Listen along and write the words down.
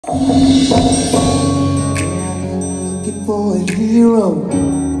Looking for a hero,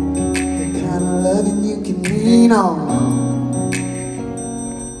 the kind of loving you can lean on,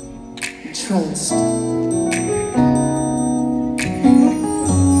 trust.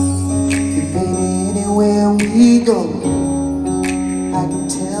 Baby, anywhere we go, I can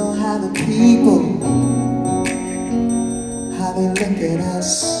tell how the people, how they look at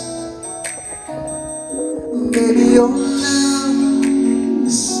us. Baby, your love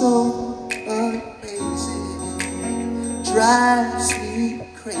is so amazing, drives me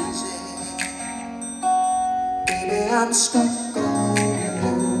crazy. Baby, I'm stuck on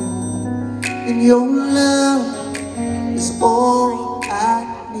you, and your love is all I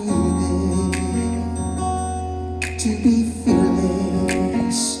needed to be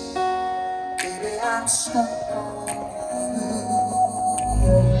fearless. Baby, I'm stuck on you.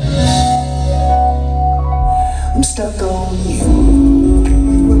 I'm stuck on you.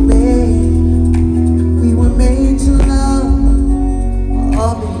 We were made to love.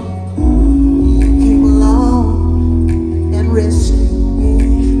 Oh, baby, you came along and rescued me,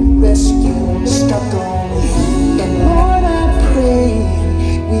 stuck on you. And Lord, I pray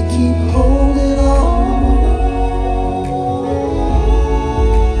we keep holding on.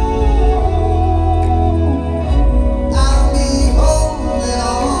 I'll be holding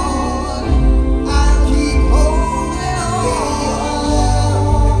on. I'll keep holding on.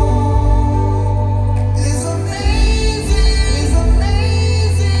 It's amazing, it's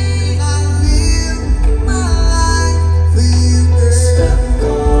amazing. I live my life for you, girl. Stuck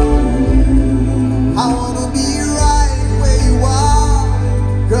on you. I wanna be right where you are,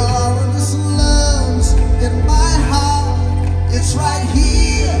 girl. This love's in my heart. It's right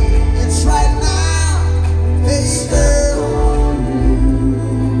here, it's right now. Hey, girl,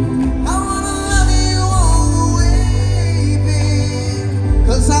 I wanna love you all the way, babe.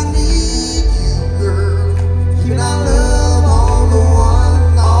 'Cause I need you, girl. Keep my love on the one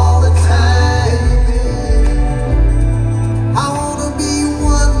all the time, babe. I wanna be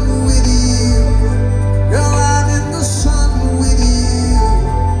one with you. Girl, I'm in the sun with you.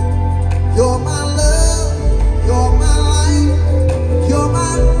 You're my love, you're my life, you're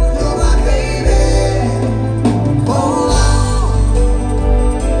my baby. Hold on,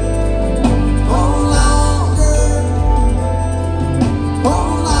 girl.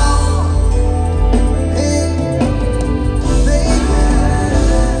 Hold on, hey, baby.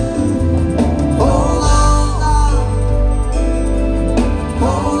 Hold on,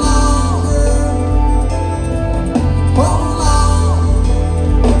 hold on, girl. Hold on,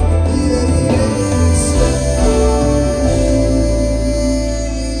 yes,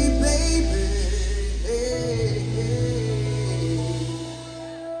 baby.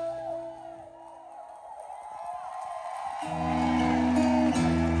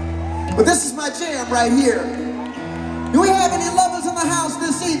 But this is my jam right here. Do we have any lovers in the house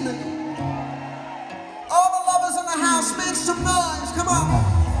this evening? All the lovers in the house, make some noise. Come on.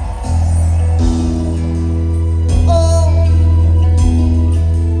 Oh,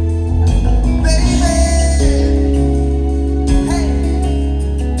 baby. Hey.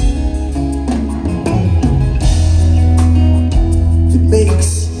 If it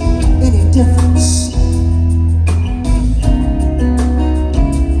makes any difference,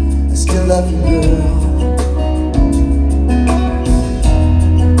 I still love you, girl.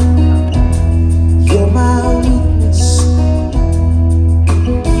 You're my weakness.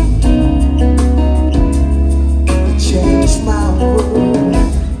 You changed my world.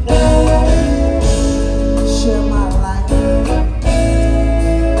 Share my life.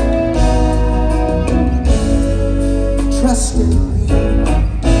 Trust in me.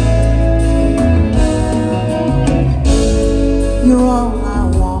 You're all I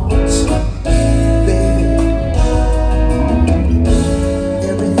want,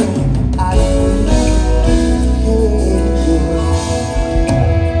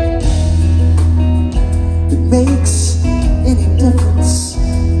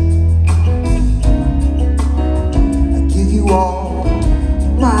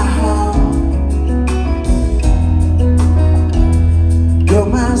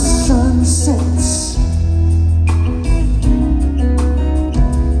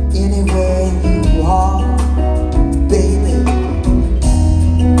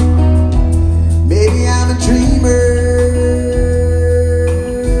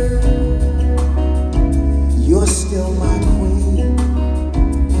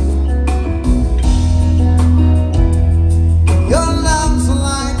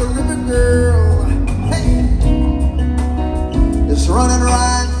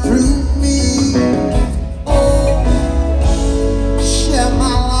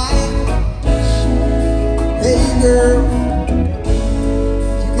 girl.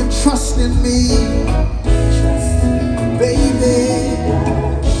 You can trust in me, baby.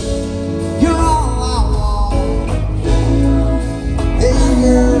 You're all I want. Hey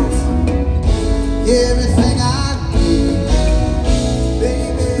girl, everything I need,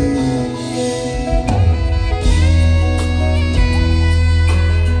 baby.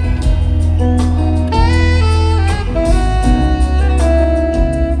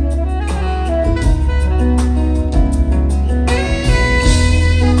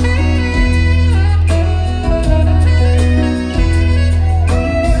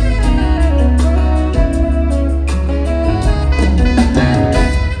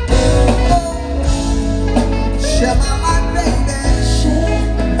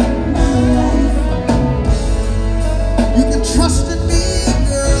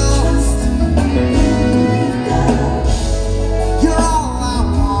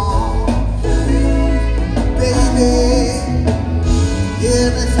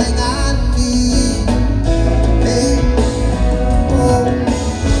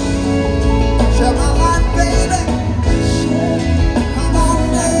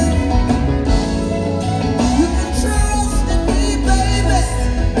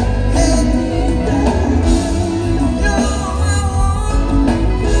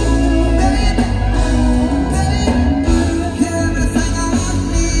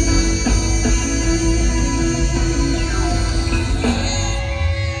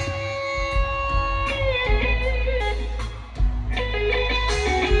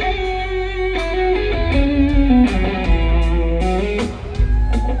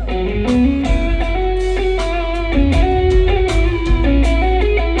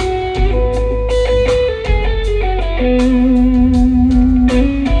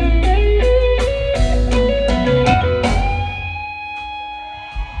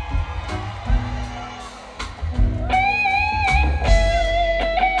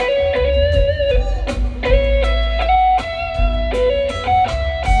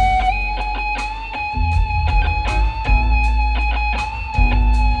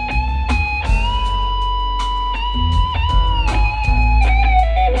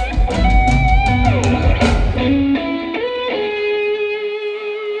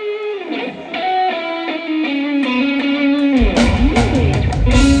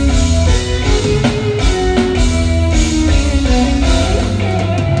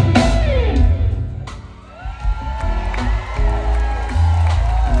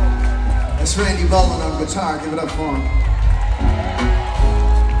 Guitar, give it up for him.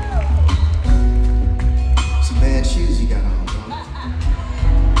 Some bad shoes you got on, bro.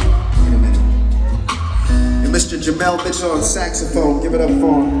 Wait a minute. And Mr. Jamel Mitchell on saxophone, give it up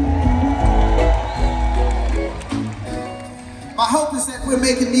for him. My hope is that we're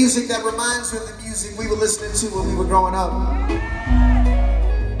making music that reminds you of the music we were listening to when we were growing up.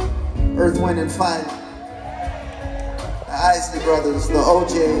 Earth, Wind and Fire, the Isley Brothers, the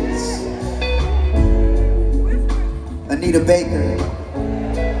OJs, Anita Baker,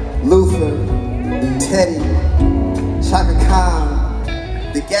 Luther, Teddy, Chaka Khan,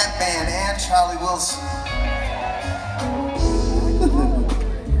 the Gap Band, and Charlie Wilson.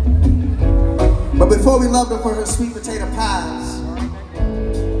 But before we loved her for her sweet potato pies,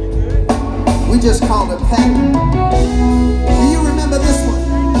 we just called her Patty. Do you remember this one?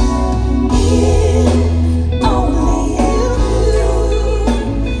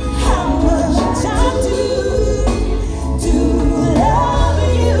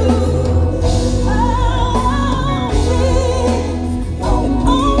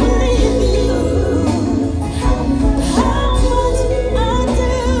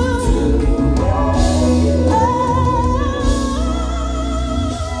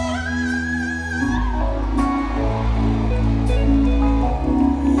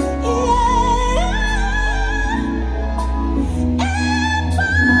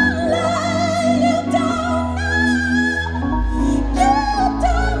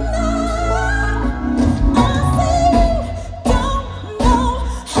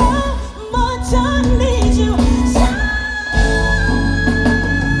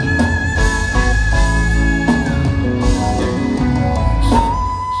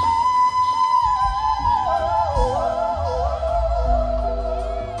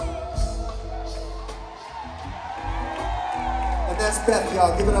 That's Beth,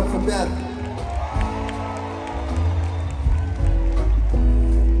 y'all. Give it up for Beth.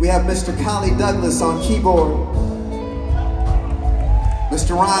 We have Mr. Collie Douglas on keyboard,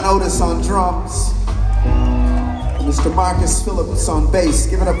 Mr. Ron Otis on drums, and Mr. Marcus Phillips on bass.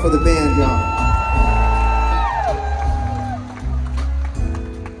 Give it up for the band, y'all.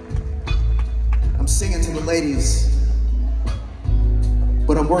 singing to the ladies,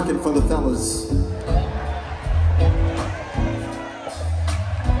 but I'm working for the fellas.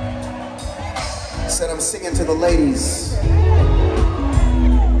 Said I'm singing to the ladies,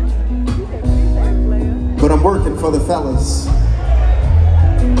 but I'm working for the fellas.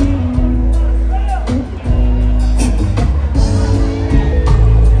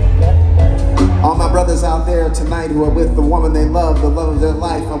 All my brothers out there tonight who are with the woman they love, the love of their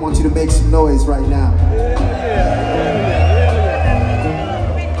life, I want you to make some noise right now.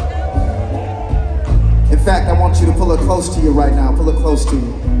 In fact, I want you to pull her close to you right now. Pull her close to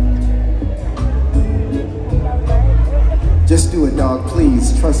you. Just do it, dog.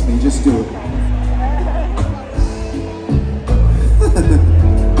 Please, trust me, just do it.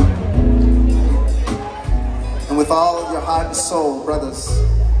 And with all of your heart and soul, brothers,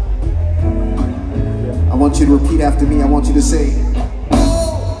 I want you to repeat after me. I want you to say,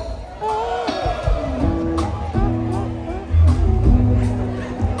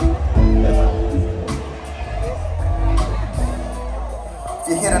 if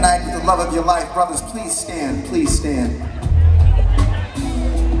you're here tonight with the love of your life, brothers, please stand. Please stand. Look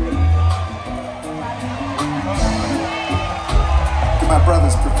at my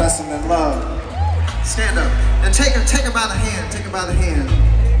brothers professing their love. Stand up and take her by the hand. Take her by the hand.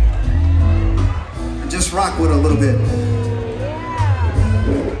 Just rock with her a little bit.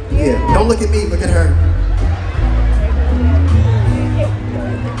 Yeah, don't look at me, look at her.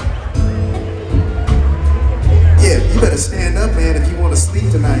 Yeah, you better stand up, man, if you want to sleep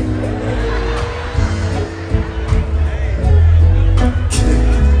tonight.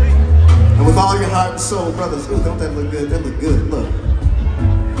 And with all your heart and soul, brothers, ooh, don't that look good? That look good, look.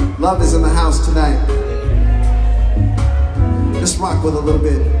 Love is in the house tonight. Just rock with her a little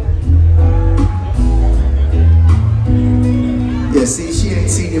bit. Yeah, see, she ain't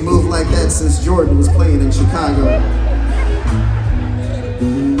seen you move like that since Jordan was playing in Chicago.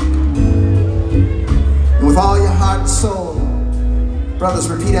 And with all your heart and soul, brothers,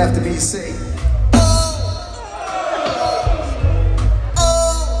 repeat after me, say,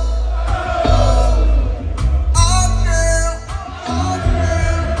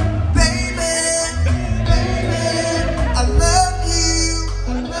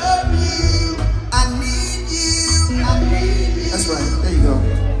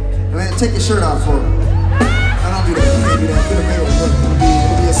 take your shirt off for it. I don't do that. You can't do that.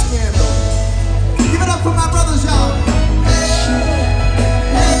 It'll be a scandal. Give it up for my brothers, y'all.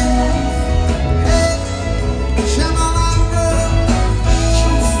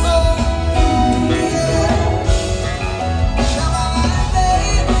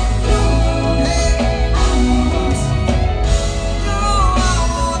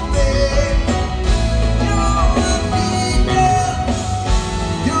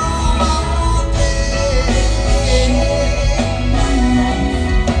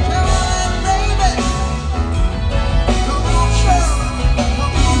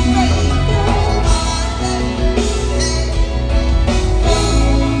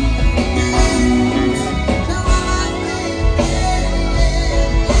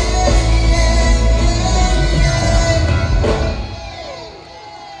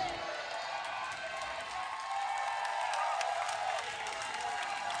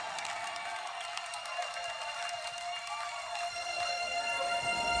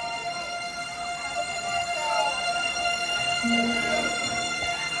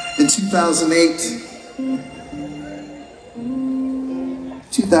 In 2008,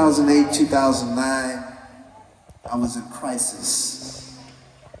 2009, I was in crisis.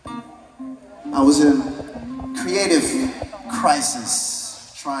 I was in creative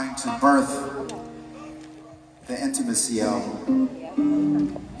crisis, trying to birth the Intimacy album.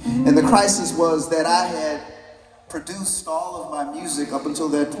 And the crisis was that I had produced all of my music up until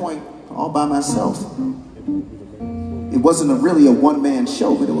that point all by myself. It wasn't really a one-man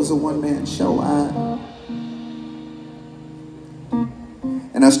show, but it was a one-man show.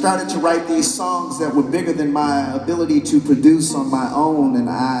 And I started to write these songs that were bigger than my ability to produce on my own, and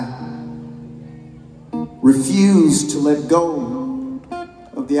I refused to let go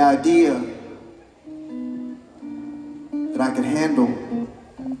of the idea that I could handle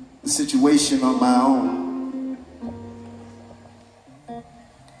the situation on my own.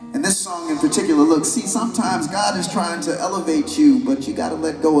 And this song in particular, look, see, sometimes God is trying to elevate you, but you got to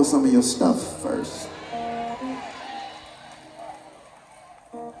let go of some of your stuff first.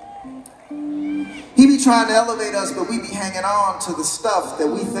 He be trying to elevate us, but we be hanging on to the stuff that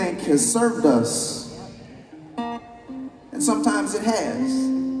we think has served us. And sometimes it has.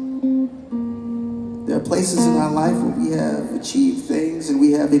 There are are places in our life where we have achieved things and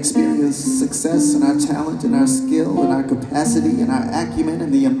we have experienced success, and our talent and our skill and our capacity and our acumen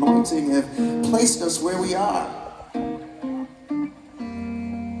and the anointing have placed us where we are.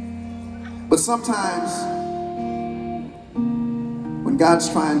 But sometimes when God's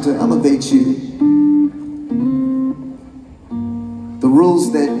trying to elevate you, the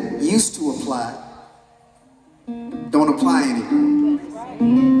rules that used to apply don't apply anymore.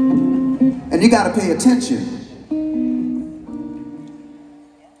 And you got to pay attention,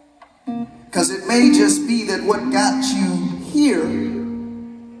 because it may just be that what got you here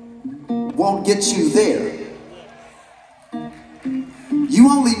won't get you there. You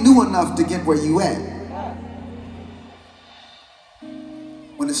only knew enough to get where you at.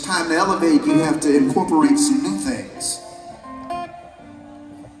 When it's time to elevate, you have to incorporate some new things.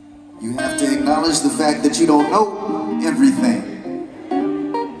 You have to acknowledge the fact that you don't know everything.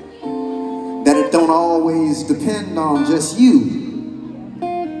 That it don't always depend on just you.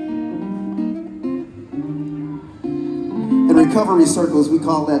 In recovery circles, we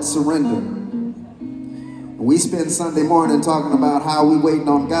call that surrender. We spend Sunday morning talking about how we waiting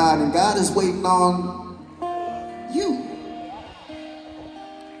on God, and God is waiting on you.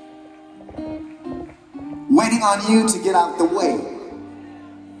 Waiting on you to get out the way.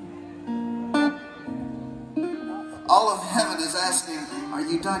 All of heaven is asking, are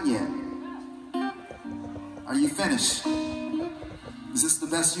you done yet? Are you finished? Is this the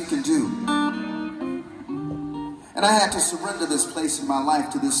best you can do? And I had to surrender this place in my life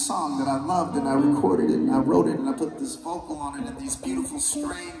to this song that I loved, and I recorded it, and I wrote it, and I put this vocal on it, and these beautiful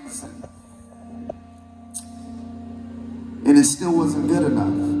strings, and it still wasn't good enough.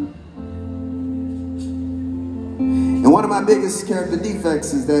 And one of my biggest character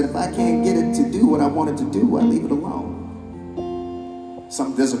defects is that if I can't get it to do what I want it to do, I leave it alone.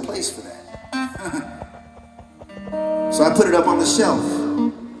 There's a place for that. So I put it up on the shelf.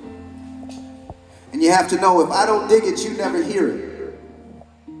 And you have to know, if I don't dig it, you never hear it.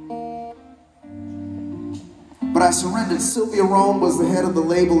 But I surrendered. Sylvia Rome was the head of the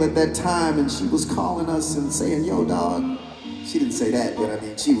label at that time, and she was calling us and saying, yo, dog. She didn't say that, but I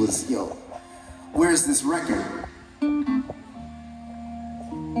mean, she was, yo, where's this record?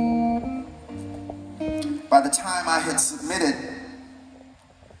 By the time I had submitted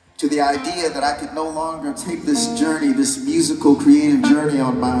to the idea that I could no longer take this journey, this musical creative journey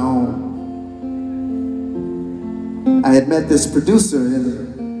on my own, I had met this producer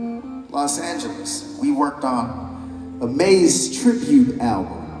in Los Angeles. We worked on a Maze tribute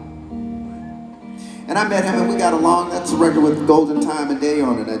album. And I met him and we got along. That's a record with Golden Time and Day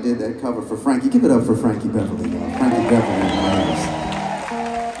on it. I did that cover for Frankie. Give it up for Frankie Beverly, y'all. Frankie Beverly.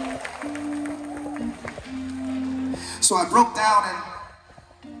 So I broke down and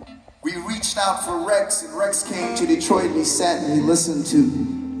we reached out for Rex, and Rex came to Detroit, and he sat and he listened to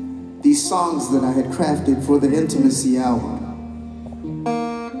these songs that I had crafted for the Intimacy album.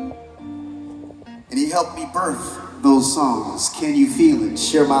 And he helped me birth those songs. Can You Feel It?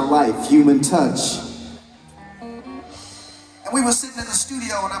 Share My Life, Human Touch. And we were sitting in the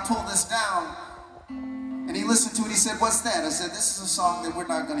studio and I pulled this down and he listened to it. He said, what's that? I said, this is a song that we're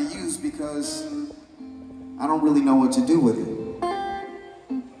not going to use because I don't really know what to do with it.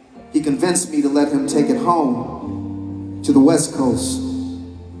 He convinced me to let him take it home to the West Coast.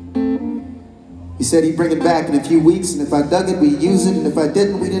 He said he'd bring it back in a few weeks, and if I dug it, we'd use it, and if I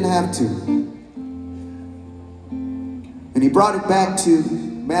didn't, we didn't have to. And he brought it back to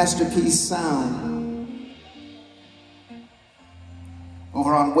Masterpiece Sound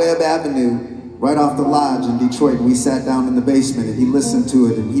over on Webb Avenue, right off the Lodge in Detroit. And we sat down in the basement, and he listened to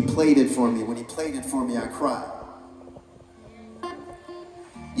it, and he played it for me. When he played it for me, I cried.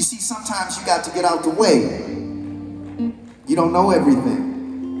 You see, sometimes you got to get out the way. You don't know everything.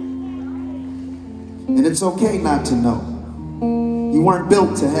 And it's okay not to know. You weren't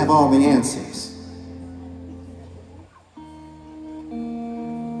built to have all the answers.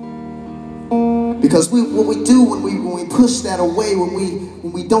 Because what we do when we push that away, when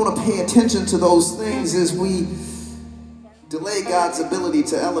we don't pay attention to those things, is we delay God's ability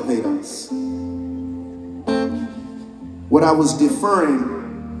to elevate us. What I was deferring,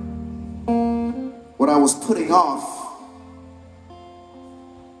 what I was putting off,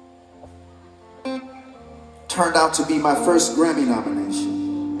 turned out to be my first Grammy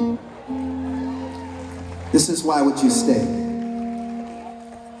nomination. This is why would you stay?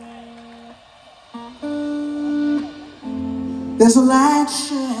 There's a light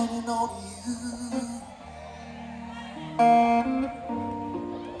shining on you,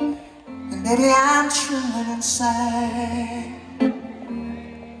 and maybe I'm trembling inside.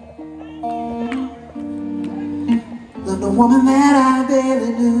 loved a woman that I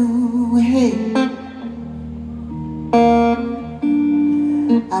barely knew. Hey,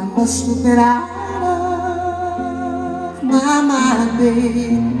 I must have been out of my mind,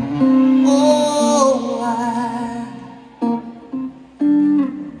 babe. Oh,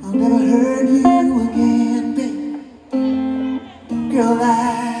 I'll never hurt you again, babe. Girl,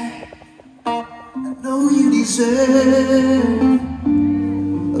 I know you deserve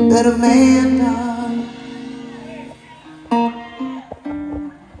a better man, darling.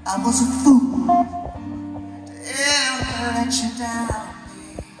 I was a fool to ever let you down,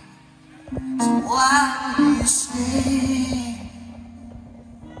 babe. So why do you stay?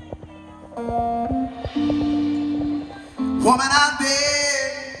 Woman, I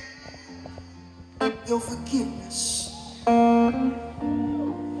beg your forgiveness, and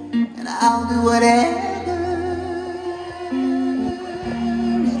I'll do whatever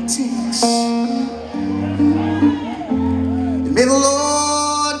it takes. And may the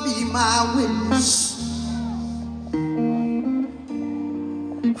Lord be my witness.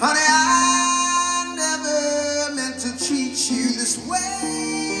 Honey, I never meant to treat you this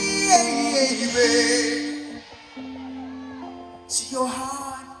way, babe. See, your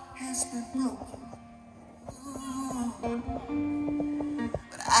heart has been broken,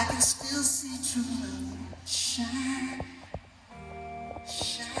 but I can still see true love shine,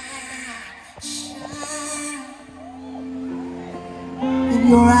 shine, shine in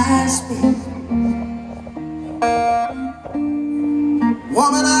your eyes, babe.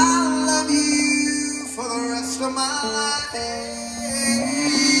 Woman, I'll love you for the rest of my life.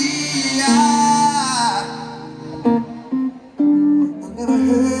 I'll never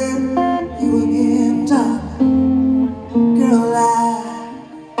hurt you again, darling. Girl, I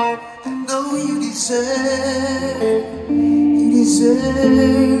know you deserve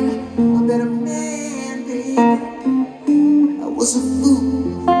a better man, baby. I was a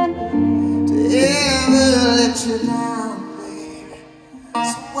fool to ever let you down, baby.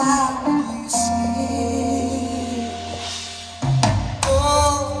 So why would you stay?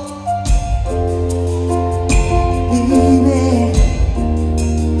 Oh, baby,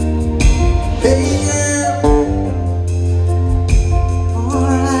 baby,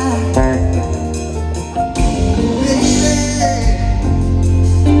 alright, baby,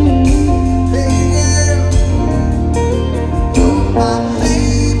 baby, you're my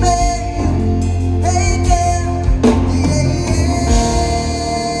baby, baby,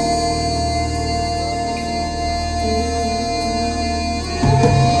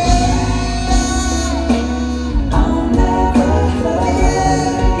 I'll never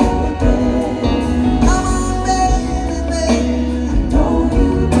hurt you again. Come on, baby, baby, I know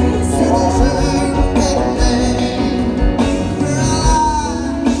you deserve a better man.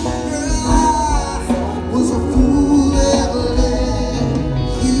 Girl, I was a fool ever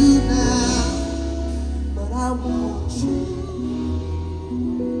let you down, but I want you.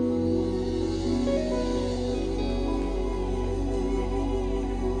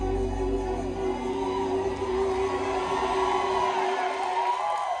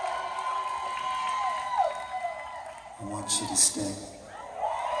 I want you to stay.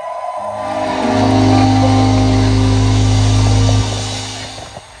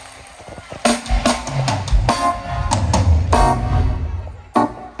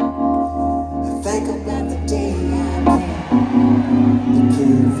 I think about the day I met the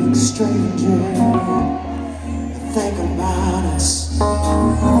perfect stranger. I think about us. I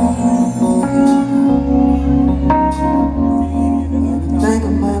think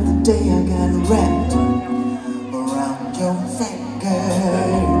about the day I got wrapped around your finger.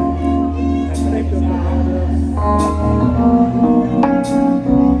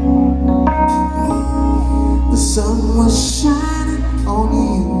 The sun was shining on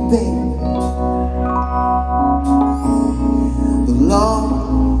you, baby. The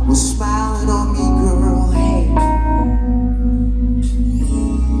Lord was smiling on me, girl, hey.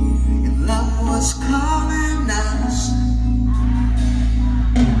 And love was calling us.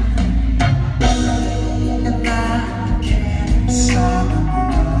 And I can't stop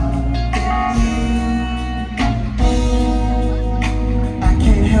loving you. I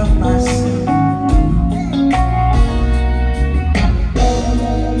can't help myself.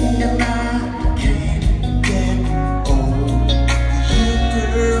 And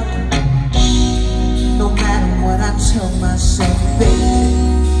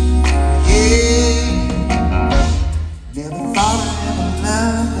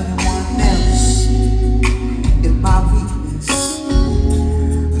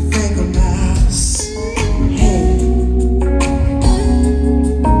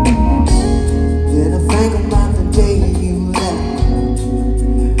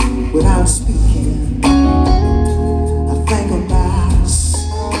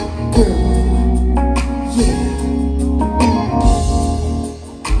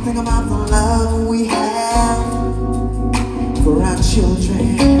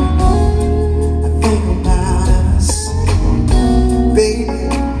children. I think about us, baby.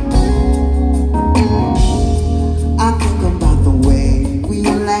 I think about the way we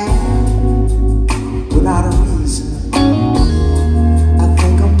laugh without a reason. I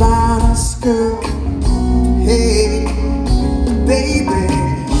think about us, girl. Hey, baby.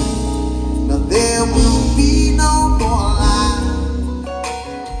 Now there will be no more lies.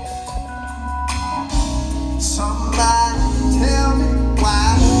 Somebody tell me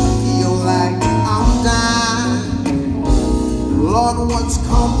why I feel like I'm dying. Lord, what's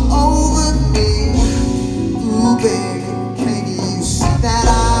come over me? Ooh, baby, can't you see that I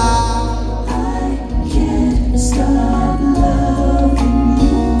can't stop loving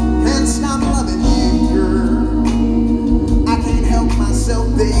you? Can't stop loving you, girl. I can't help myself,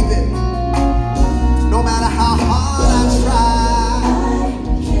 baby. No matter how hard I try, I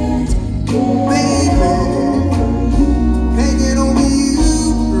can't get baby, can't get over you,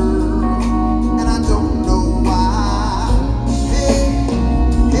 girl. And I don't know why. Hey,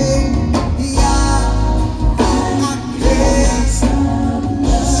 hey, yeah. I can't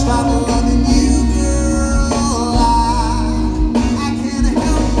stop loving you, girl. I can't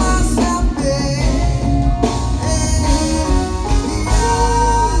help myself, babe. Hey,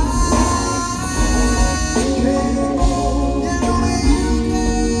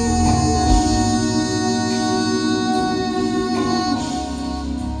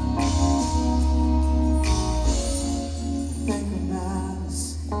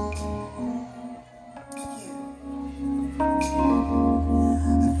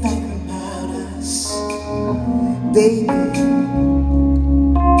 baby,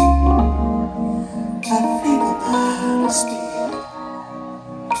 I think about us, baby.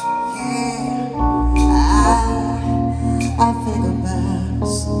 Yeah, I think about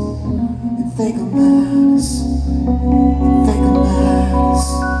us, and think about us, and think about us.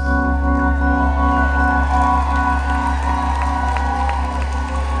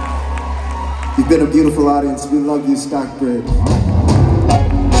 You've been a beautiful audience. We love you, Stockbridge.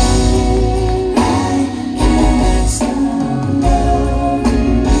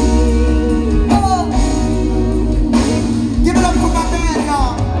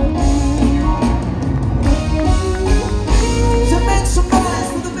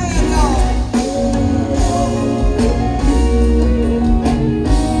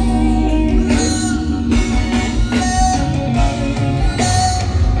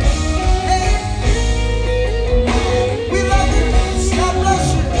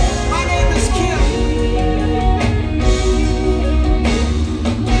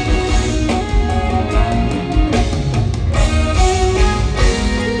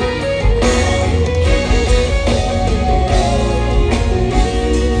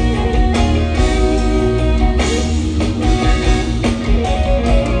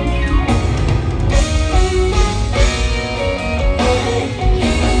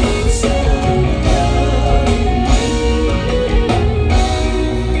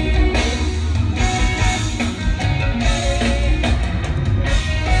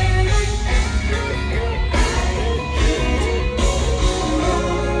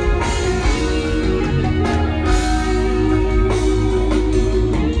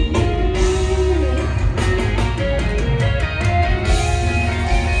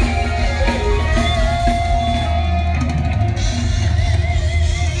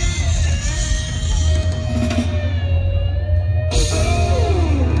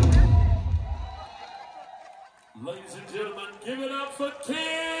 Ladies and gentlemen, give it up for Kim!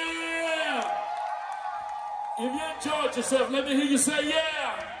 If you enjoyed yourself, let me hear you say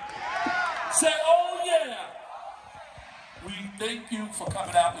yeah! Say oh yeah! We thank you for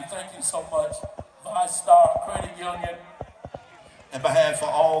coming out. We thank you so much. Vice Star Credit Union, on behalf of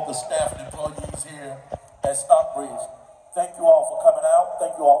all the staff and employees here at Stockbridge, thank you all for coming out.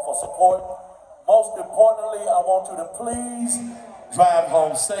 Thank you all for support. Most importantly, I want you to please drive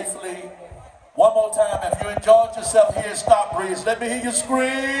home safely. One more time, if you enjoyed yourself here at Stockbridge, let me hear you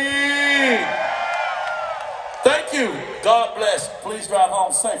scream. Thank you. God bless. Please drive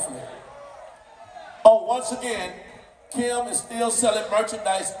home safely. Oh, once again, Kim is still selling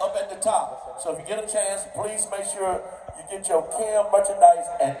merchandise up at the top. So if you get a chance, please make sure you get your Kim merchandise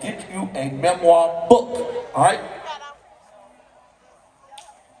and get you a memoir book. All right?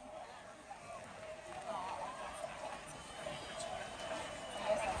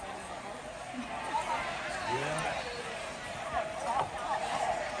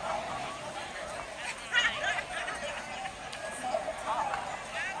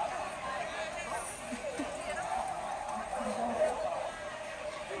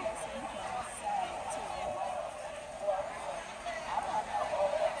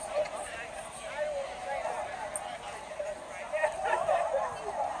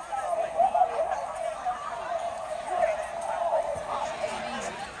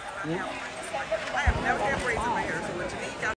 I have never had braids in my hair, so to me,